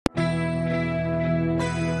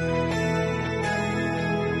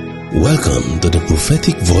Welcome to the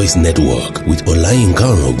Prophetic Voice Network with Olayinka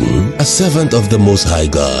Orogun, a servant of the Most High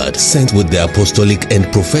God, sent with the apostolic and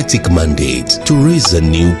prophetic mandate to raise a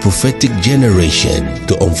new prophetic generation,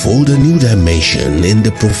 to unfold a new dimension in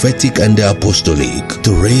the prophetic and the apostolic,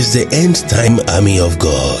 to raise the end-time army of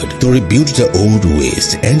God, to rebuild the old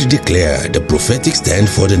waste and declare the prophetic stand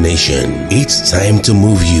for the nation. It's time to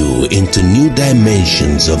move you into new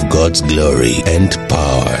dimensions of God's glory and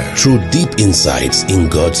power through deep insights in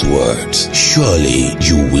God's word. Surely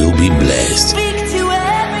you will be blessed. Speak to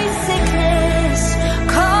every sickness,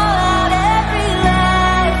 call out every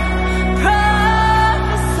lie,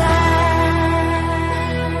 prophesy.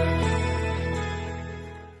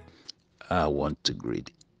 I want to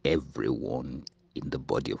greet everyone in the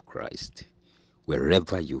body of Christ,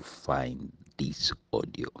 wherever you find this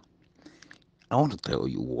audio. I want to tell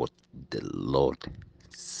you what the Lord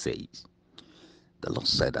says. The Lord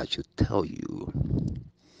said I should tell you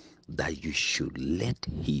that you should let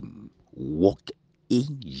Him walk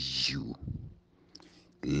in you.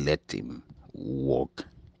 Let Him walk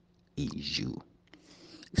in you.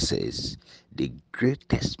 It says the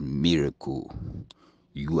greatest miracle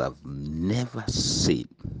you have never seen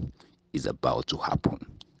is about to happen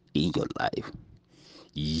in your life.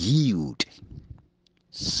 Yield,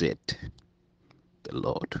 said the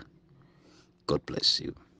Lord. God bless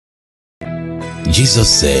you. Jesus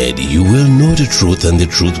said, "You will know the truth and the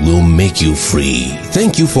truth will make you free."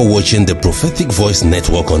 Thank you for watching the Prophetic Voice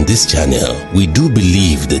Network on this channel. We do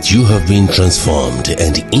believe that you have been transformed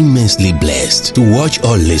and immensely blessed. To watch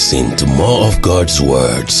or listen to more of God's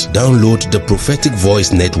words, download the Prophetic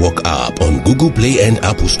Voice Network app on Google Play and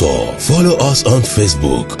Apple Store. Follow us on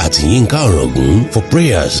Facebook at Yinka Orogun. For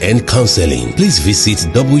prayers and counseling, please visit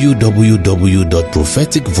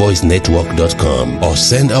www.propheticvoicenetwork.com or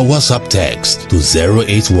send a WhatsApp text to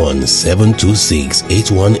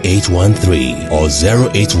 081-726-81813 or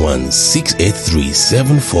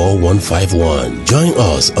 081-683-74151. Join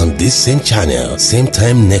us on this same channel, same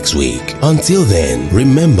time next week. Until then,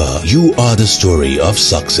 remember, you are the story of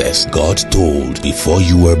success God told before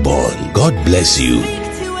you were born. God bless you.